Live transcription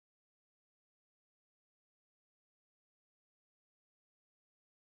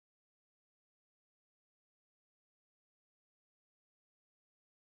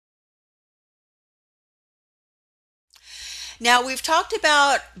Now we've talked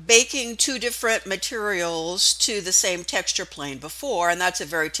about baking two different materials to the same texture plane before, and that's a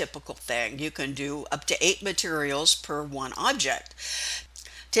very typical thing. You can do up to 8 materials per one object.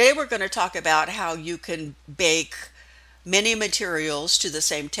 Today we're going to talk about how you can bake many materials to the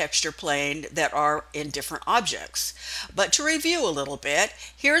same texture plane that are in different objects. But to review a little bit,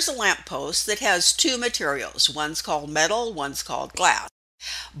 here's a lamppost that has two materials. One's called metal, one's called glass.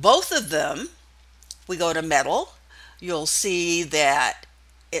 Both of them, we go to metal, you'll see that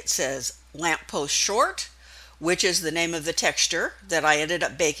it says lamppost short, which is the name of the texture that I ended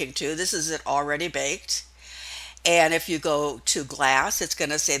up baking to. This is it already baked. And if you go to glass, it's going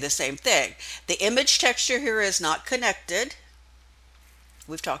to say the same thing. The image texture here is not connected.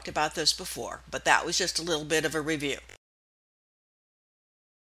 We've talked about this before, but that was just a little bit of a review.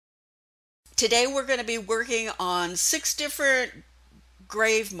 Today we're going to be working on 6 different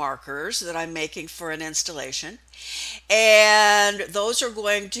grave markers that I'm making for an installation, and those are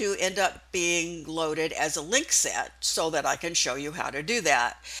going to end up being loaded as a link set so that I can show you how to do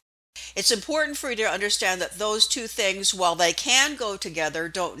that. It's important for you to understand that those two things, while they can go together,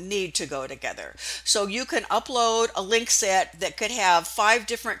 don't need to go together. So you can upload a link set that could have 5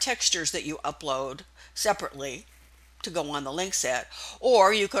 different textures that you upload separately to go on the link set,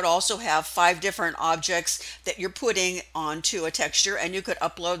 or you could also have 5 different objects that you're putting onto a texture, and you could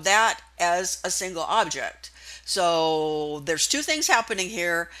upload that as a single object. So there's 2 things happening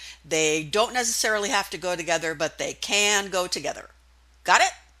here. They don't necessarily have to go together, but they can go together. Got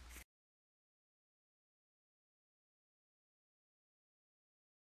it?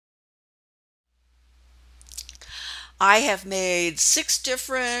 I have made 6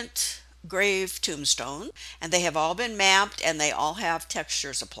 different grave tombstones, and they have all been mapped and they all have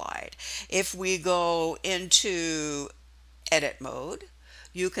textures applied. If we go into edit mode,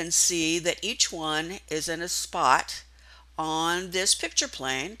 you can see that each one is in a spot on this picture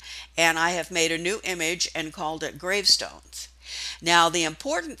plane, and I have made a new image and called it gravestones. Now the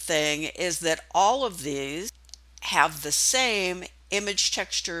important thing is that all of these have the same image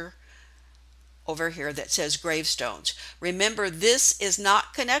texture over here that says gravestones. Remember, this is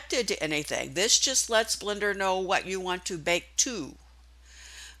not connected to anything. This just lets Blender know what you want to bake to.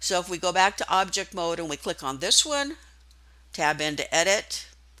 So if we go back to object mode and we click on this one, tab into edit,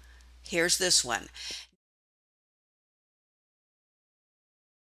 here's this one.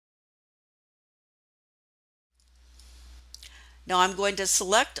 Now I'm going to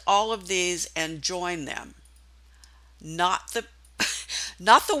select all of these and join them. Not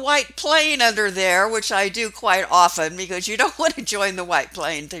the white plane under there, which I do quite often because you don't want to join the white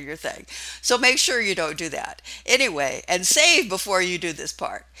plane to your thing. So make sure you don't do that. Anyway, and save before you do this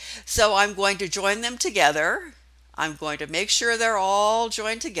part. So I'm going to join them together. I'm going to make sure they're all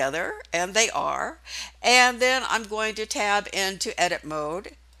joined together, and they are. And then I'm going to tab into edit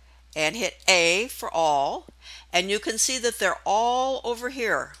mode and hit A for all. And you can see that they're all over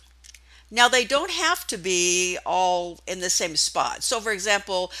here. Now they don't have to be all in the same spot. So for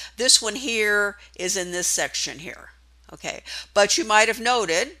example, this one here is in this section here. Okay, but you might have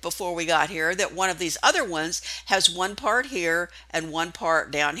noted before we got here that one of these other ones has one part here and one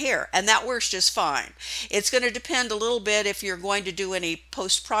part down here, and that works just fine. It's going to depend a little bit if you're going to do any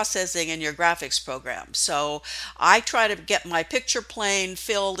post-processing in your graphics program. So I try to get my picture plane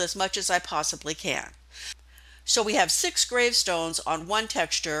filled as much as I possibly can. So we have 6 gravestones on one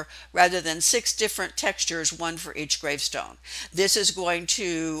texture rather than 6 different textures, one for each gravestone. This is going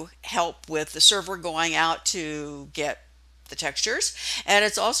to help with the server going out to get the textures, and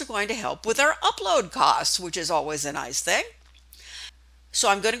it's also going to help with our upload costs, which is always a nice thing. So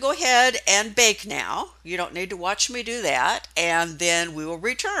I'm going to go ahead and bake now. You don't need to watch me do that, and then we will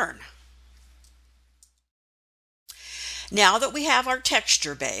return. Now that we have our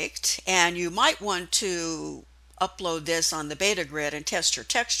texture baked, and you might want to upload this on the beta grid and test your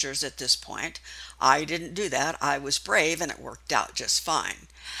textures at this point. I didn't do that. I was brave and it worked out just fine.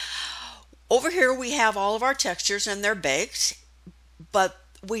 Over here we have all of our textures and they're baked, but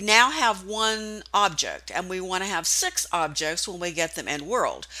we now have one object and we want to have 6 objects when we get them in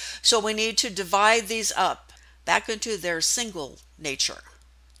world. So we need to divide these up back into their single nature.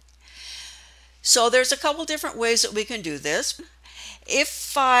 So there's a couple different ways that we can do this.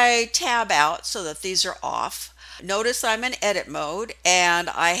 If I tab out so that these are off, notice I'm in edit mode and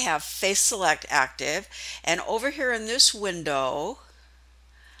I have face select active, and over here in this window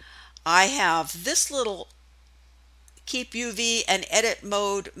I have this little keep UV and edit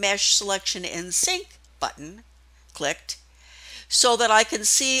mode mesh selection in sync button clicked so that I can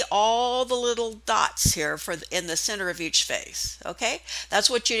see all the little dots here in the center of each face. Okay, that's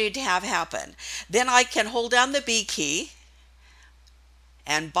what you need to have happen. Then I can hold down the B key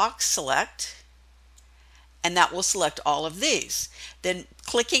and box select, and that will select all of these. Then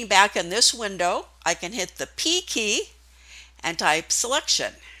clicking back in this window, I can hit the P key and type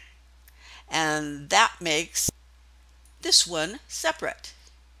selection, and that makes this one separate.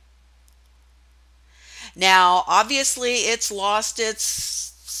 Now obviously it's lost its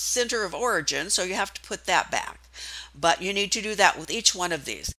center of origin, so you have to put that back, but you need to do that with each one of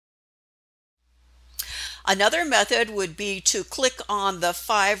these. Another method would be to click on the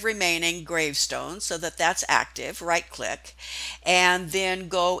 5 remaining gravestones so that that's active, right click, and then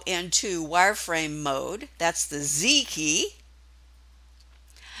go into wireframe mode, that's the Z key,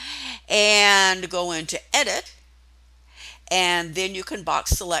 and go into edit, and then you can box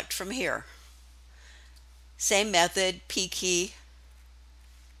select from here. Same method, P key.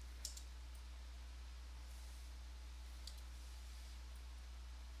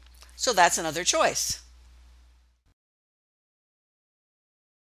 So that's another choice.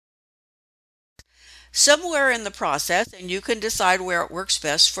 Somewhere in the process, and you can decide where it works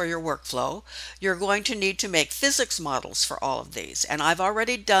best for your workflow, you're going to need to make physics models for all of these, and I've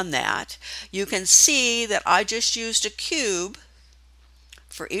already done that. You can see that I just used a cube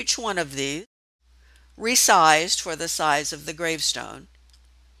for each one of these, resized for the size of the gravestone.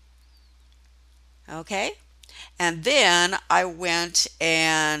 Okay, and then I went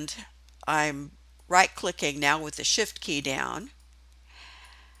and I'm right clicking now with the shift key down.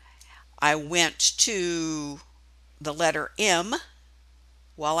 I went to the letter M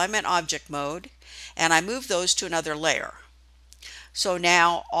while I'm in object mode, and I moved those to another layer. So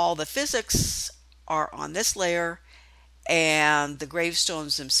now all the physics are on this layer and the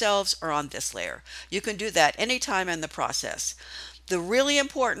gravestones themselves are on this layer. You can do that anytime in the process. The really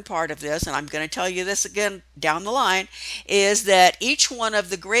important part of this, and I'm going to tell you this again down the line, is that each one of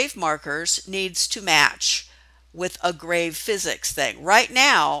the grave markers needs to match with a grave physics thing. Right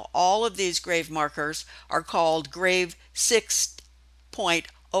now, all of these grave markers are called grave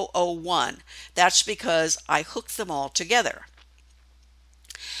 6.001. That's because I hooked them all together.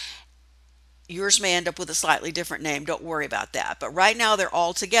 Yours may end up with a slightly different name, don't worry about that. But right now they're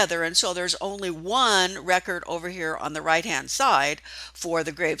all together, and so there's only one record over here on the right hand side for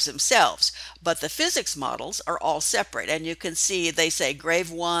the graves themselves. But the physics models are all separate, and you can see they say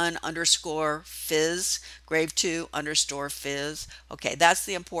grave 1 underscore phys, grave 2 underscore phys. Okay, that's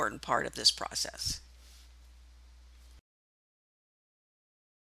the important part of this process.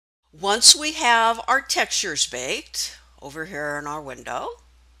 Once we have our textures baked over here in our window,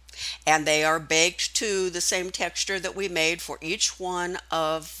 and they are baked to the same texture that we made for each one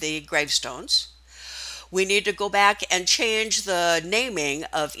of the gravestones, we need to go back and change the naming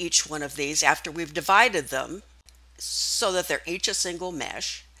of each one of these after we've divided them so that they're each a single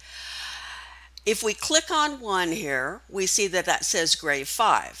mesh. If we click on one here, we see that that says grave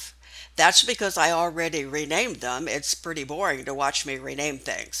 5. That's because I already renamed them. It's pretty boring to watch me rename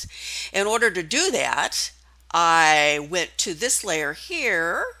things. In order to do that, I went to this layer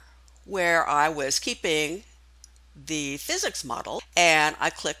here where I was keeping the physics model, and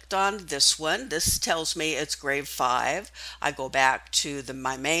I clicked on this one. This tells me it's grave 5. I go back to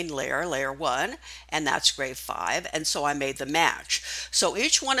my main layer, layer 1, and that's grave 5, and so I made the match. So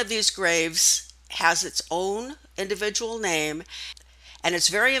each one of these graves has its own individual name, and it's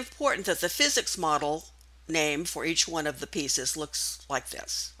very important that the physics model name for each one of the pieces looks like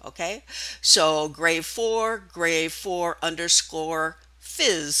this. Okay, so grave 4 underscore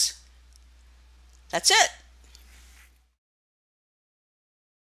phys. That's it.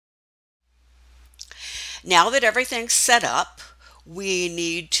 Now that everything's set up, we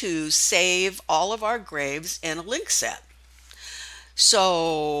need to save all of our graves in a Linkset.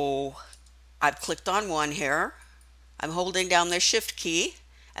 So I've clicked on one here. I'm holding down the shift key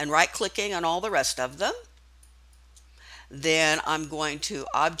and right clicking on all the rest of them. Then I'm going to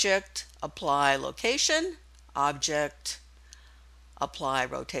object, apply location, object, apply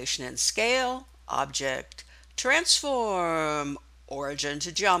rotation and scale, object, transform origin to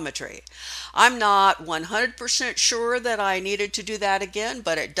geometry. I'm not 100% sure that I needed to do that again,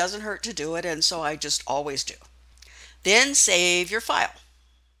 but it doesn't hurt to do it, and so I just always do. Then save your file.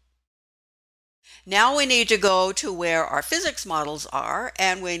 Now we need to go to where our physics models are,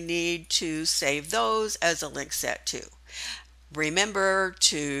 and we need to save those as a Linkset too. Remember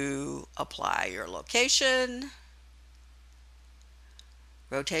to apply your location,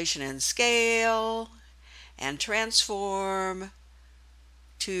 rotation and scale, and transform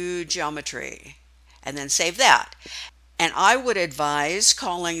to geometry, and then save that. And I would advise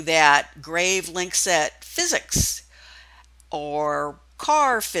calling that grave Linkset physics, or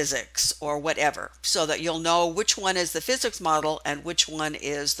car physics or whatever, so that you'll know which one is the physics model and which one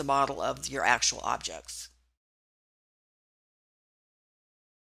is the model of your actual objects.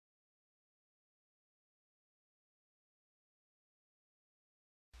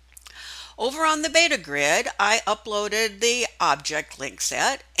 Over on the beta grid, I uploaded the object link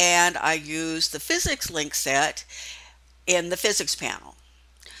set and I used the physics link set in the physics panel.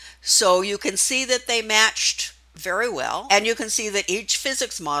 So you can see that they matched very well, and you can see that each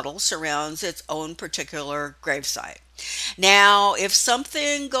physics model surrounds its own particular gravesite. Now, if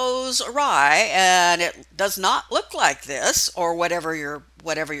something goes awry and it does not look like this, or whatever you're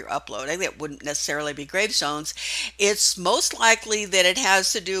uploading, that wouldn't necessarily be gravestones, it's most likely that it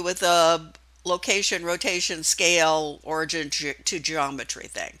has to do with a location, rotation, scale, origin to geometry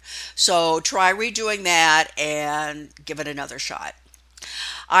thing. So try redoing that and give it another shot.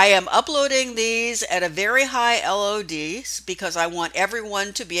 I am uploading these at a very high LOD because I want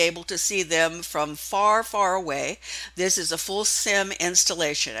everyone to be able to see them from far, far away. This is a full sim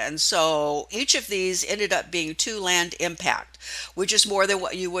installation, and so each of these ended up being 2 land impact, which is more than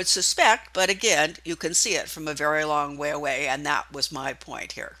what you would suspect, but again, you can see it from a very long way away, and that was my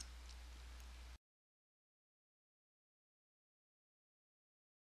point here.